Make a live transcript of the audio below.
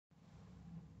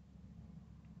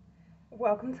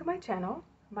Welcome to my channel.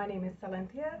 My name is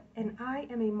Cynthia, and I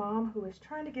am a mom who is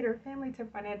trying to get her family to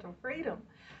financial freedom.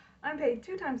 I'm paid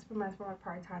 2 times per month for my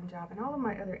part-time job, and all of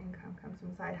my other income comes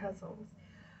from side hustles.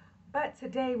 But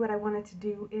today what I wanted to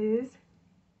do is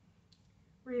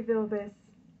reveal this.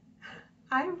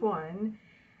 I won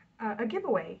a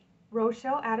giveaway.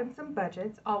 Rochelle Adamson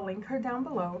Budgets, I'll link her down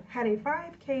below, had a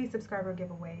 5K subscriber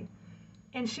giveaway,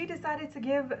 and she decided to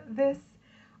give this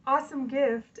awesome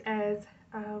gift as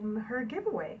her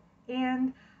giveaway.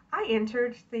 And I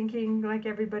entered thinking, like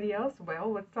everybody else,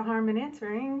 well, what's the harm in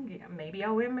entering? Yeah, maybe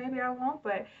I'll win, maybe I won't,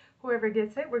 but whoever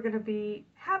gets it, we're going to be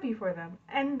happy for them.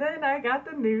 And then I got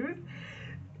the news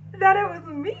that it was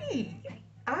me.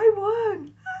 I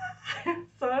won.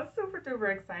 So I'm super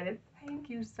duper excited. Thank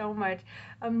you so much.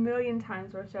 A million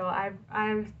times, Rochelle.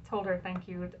 I've told her thank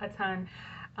you a ton.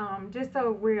 Just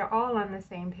so we're all on the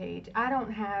same page. I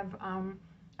don't have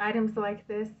items like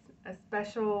this, a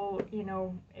special,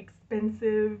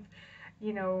 expensive,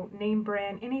 name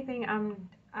brand, anything.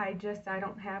 I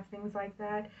don't have things like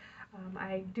that.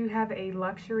 I do have a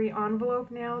luxury envelope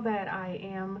now that I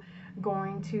am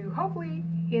going to hopefully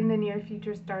in the near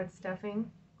future start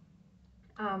stuffing.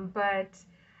 But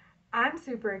I'm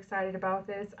super excited about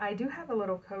this. I do have a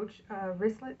little Coach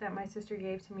wristlet that my sister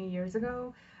gave to me years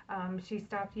ago. She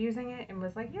stopped using it and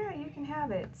was like, yeah, you can have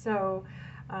it. So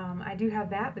I do have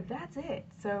that, but that's it.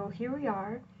 So here we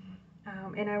are.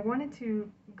 And I wanted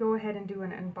to go ahead and do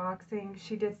an unboxing.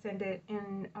 She did send it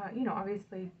in,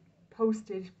 obviously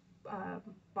postage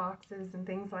boxes and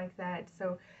things like that.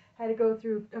 So I had to go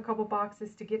through a couple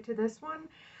boxes to get to this one.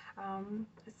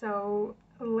 So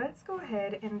let's go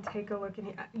ahead and take a look.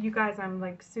 And you guys, I'm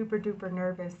like super duper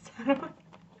nervous.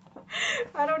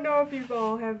 I don't know if you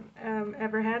all have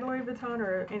ever had Louis Vuitton,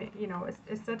 or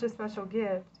it's such a special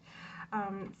gift.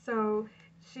 So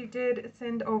she did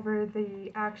send over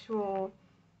the actual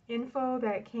info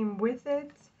that came with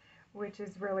it, which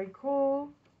is really cool.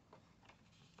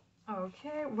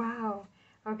 Okay, wow.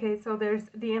 Okay, so there's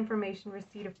the information,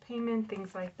 receipt of payment,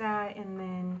 things like that, and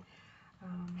then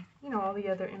all the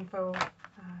other info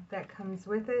that comes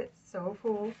with it. So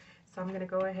cool. So I'm going to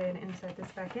go ahead and set this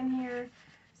back in here.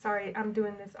 Sorry, I'm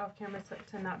doing this off camera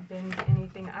to not binge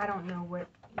anything. I don't know what,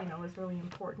 is really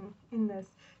important in this.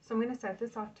 So I'm going to set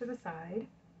this off to the side.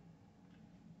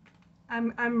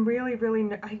 I'm really,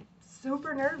 I'm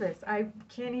super nervous. I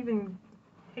can't even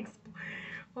explain.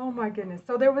 Oh my goodness.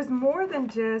 So there was more than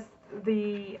just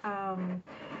the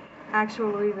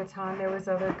actual Louis Vuitton. There was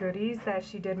other goodies that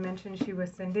she did mention she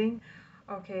was sending.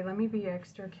 Okay, let me be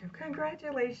extra careful.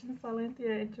 Congratulations,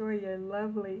 Cynthia. Enjoy your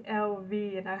lovely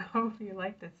LV, and I hope you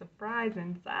like the surprise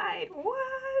inside.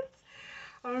 What?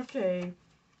 Okay.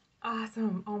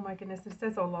 Awesome. Oh my goodness. It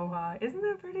says Aloha. Isn't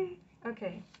that pretty?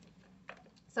 Okay.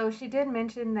 So she did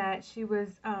mention that she was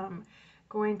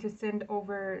going to send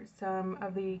over some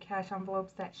of the cash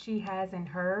envelopes that she has in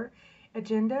her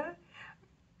agenda.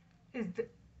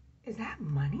 Is that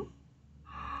money?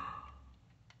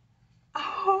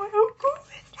 Oh, how cool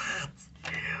is that?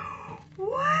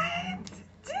 What?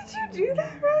 Did you do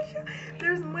that, Russia?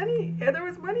 There's money. Yeah, there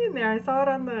was money in there. I saw it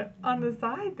on the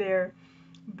side there.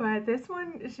 But this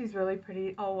one, she's really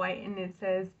pretty, all white, and it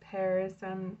says Paris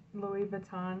and Louis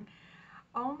Vuitton.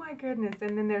 Oh my goodness.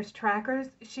 And then there's trackers.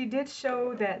 She did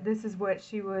show that this is what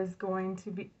she was going to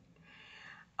be.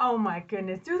 Oh my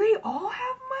goodness. Do they all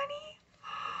have money?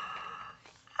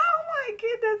 Oh my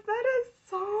goodness. That is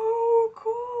so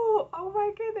cool. Oh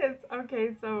my goodness.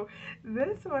 Okay, so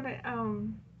this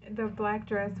one, the black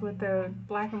dress with the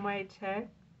black and white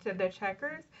the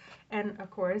checkers, and of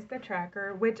course the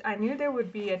tracker, which I knew there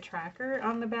would be a tracker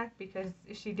on the back because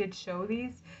she did show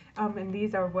these, and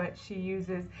these are what she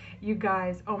uses. You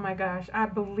guys, oh my gosh, I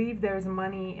believe there's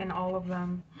money in all of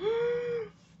them.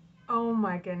 Oh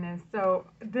my goodness. So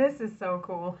this is so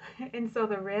cool. And so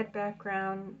the red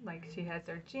background, like she has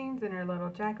her jeans and her little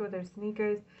jacket with her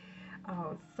sneakers.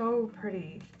 Oh, so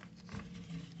pretty.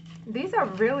 These are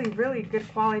really, really good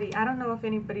quality. I don't know if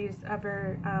anybody's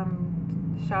ever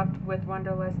shopped with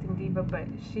Wanderlust and Diva, but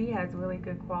she has really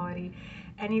good quality.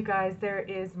 And you guys, there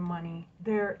is money.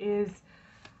 There is,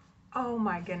 oh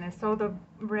my goodness. So the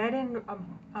red and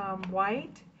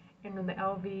white, and then the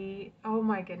LV, oh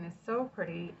my goodness, so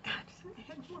pretty.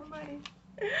 And more money.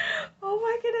 Oh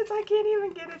my goodness, I can't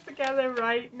even get it together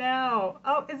right now.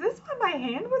 Oh, is this why my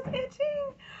hand was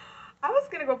itching? I was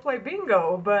gonna go play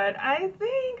bingo, but I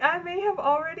think I may have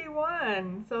already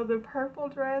won. So the purple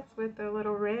dress with the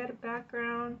little red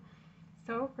background,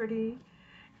 so pretty.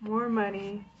 More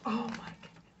money. Oh my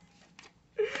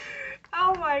goodness.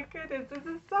 Oh my goodness, this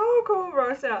is so cool,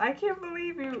 Rochelle. I can't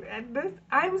believe you. And this,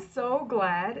 I'm so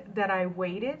glad that I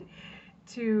waited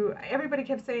to. Everybody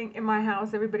kept saying in my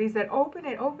house, everybody said, open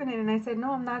it. And I said,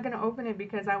 no, I'm not going to open it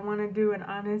because I want to do an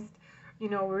honest,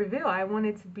 reveal. I want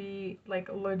it to be like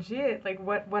legit, like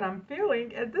what I'm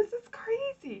feeling. And this is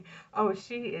crazy. Oh,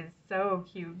 she is so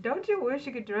cute. Don't you wish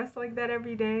you could dress like that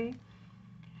every day?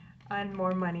 And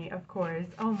more money, of course.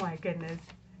 Oh my goodness.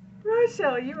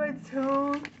 Rochelle, you are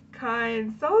too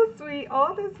kind, so sweet.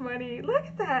 All this money. Look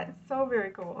at that. So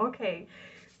very cool. Okay.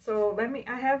 So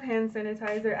I have hand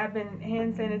sanitizer. I've been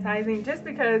hand sanitizing just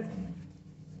because,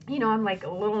 I'm like a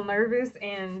little nervous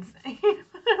and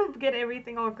get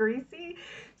everything all greasy.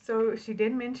 So she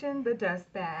did mention the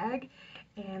dust bag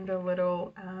and the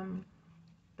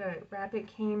wrap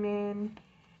came in.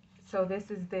 So this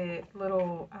is the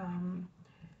little,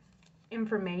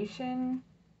 information.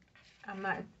 I'm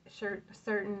not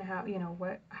certain how,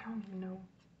 what, I don't even know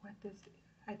what this,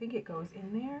 I think it goes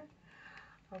in there.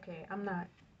 Okay, I'm not,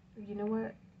 you know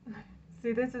what?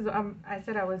 See, this is, I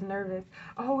said I was nervous.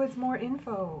 Oh, it's more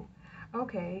info.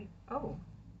 Okay. Oh,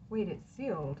 wait, it's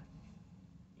sealed.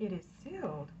 It is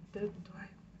sealed. Do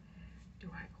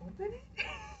I open it?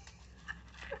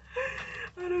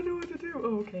 I don't know what to do.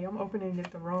 Oh, okay, I'm opening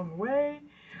it the wrong way.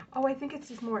 Oh, I think it's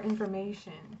just more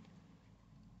information.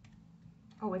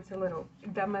 Oh, it's a little,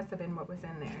 that must have been what was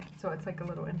in there. So it's like a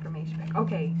little information bag.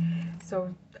 Okay,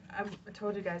 so I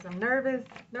told you guys I'm nervous.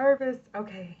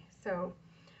 Okay, so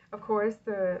of course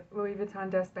the Louis Vuitton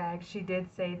dust bag, she did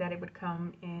say that it would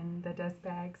come in the dust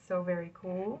bag. So very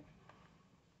cool.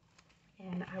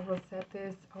 And I will set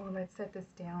this, let's set this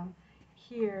down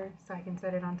here so I can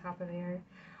set it on top of there.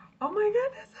 Oh my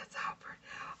goodness, that's so pretty.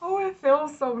 Oh, it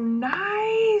feels so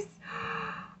nice.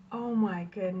 Oh my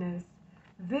goodness.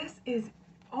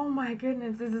 Oh my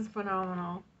goodness, this is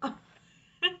phenomenal.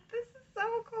 This is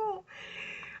so cool.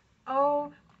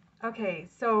 Oh, okay,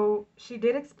 so she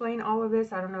did explain all of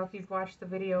this. I don't know if you've watched the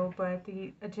video, but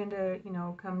the agenda,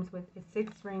 comes with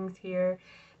 6 rings here.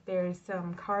 There's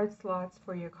some card slots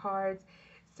for your cards.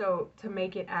 So to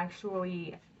make it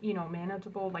actually,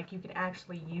 manageable, like you could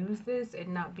actually use this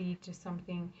and not be just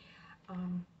something,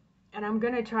 and I'm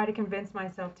going to try to convince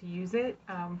myself to use it,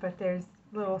 but there's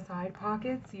little side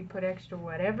pockets. You put extra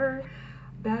whatever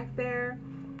back there.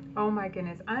 Oh my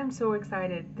goodness, I'm so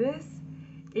excited. This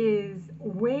is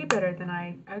way better than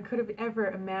I could have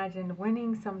ever imagined.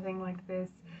 Winning something like this,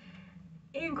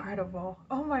 incredible.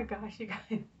 Oh my gosh, you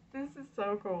guys, this is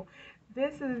so cool.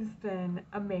 This has been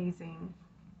amazing.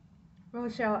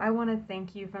 Rochelle, I want to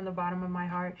thank you from the bottom of my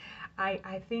heart.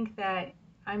 I think that,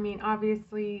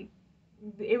 obviously,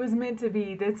 it was meant to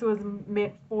be. This was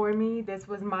meant for me. This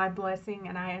was my blessing,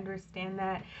 and I understand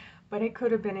that. But it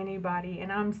could have been anybody,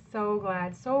 and I'm so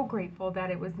glad, so grateful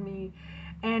that it was me.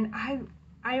 And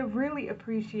I really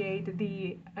appreciate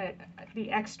the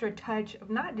extra touch of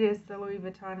not just the Louis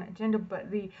Vuitton agenda,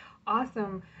 but the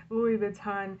awesome Louis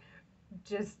Vuitton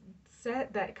just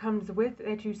set that comes with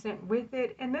that you sent with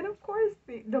it. And then of course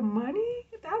the money,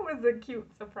 that was a cute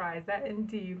surprise. That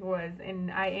indeed was, and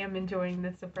I am enjoying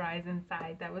the surprise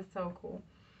inside. That was so cool.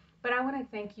 But I want to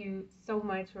thank you so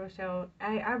much, Rochelle.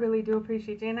 I really do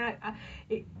appreciate you.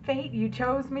 And fate, you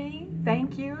chose me.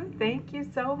 Thank you. Thank you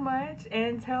so much.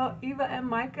 And tell Eva and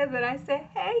Micah that I said,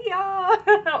 hey, y'all,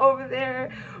 over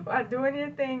there doing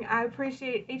your thing. I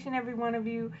appreciate each and every one of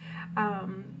you.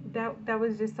 That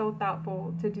was just so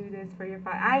thoughtful to do this for your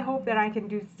 5. I hope that I can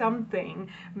do something,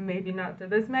 maybe not to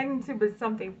this magnitude, but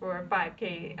something for a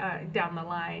 5K down the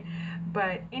line.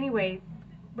 But anyway,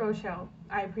 Rochelle,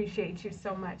 I appreciate you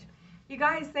so much. You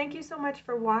guys, thank you so much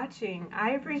for watching.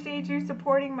 I appreciate you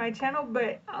supporting my channel,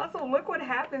 but also look what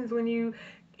happens when you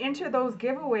enter those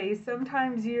giveaways.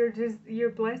 Sometimes your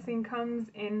blessing comes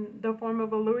in the form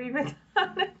of a Louis Vuitton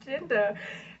agenda.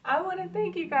 I want to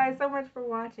thank you guys so much for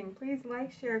watching. Please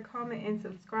like, share, comment, and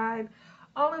subscribe.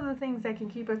 All of the things that can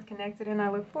keep us connected, and I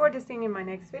look forward to seeing you in my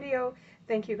next video.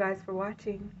 Thank you guys for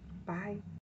watching. Bye.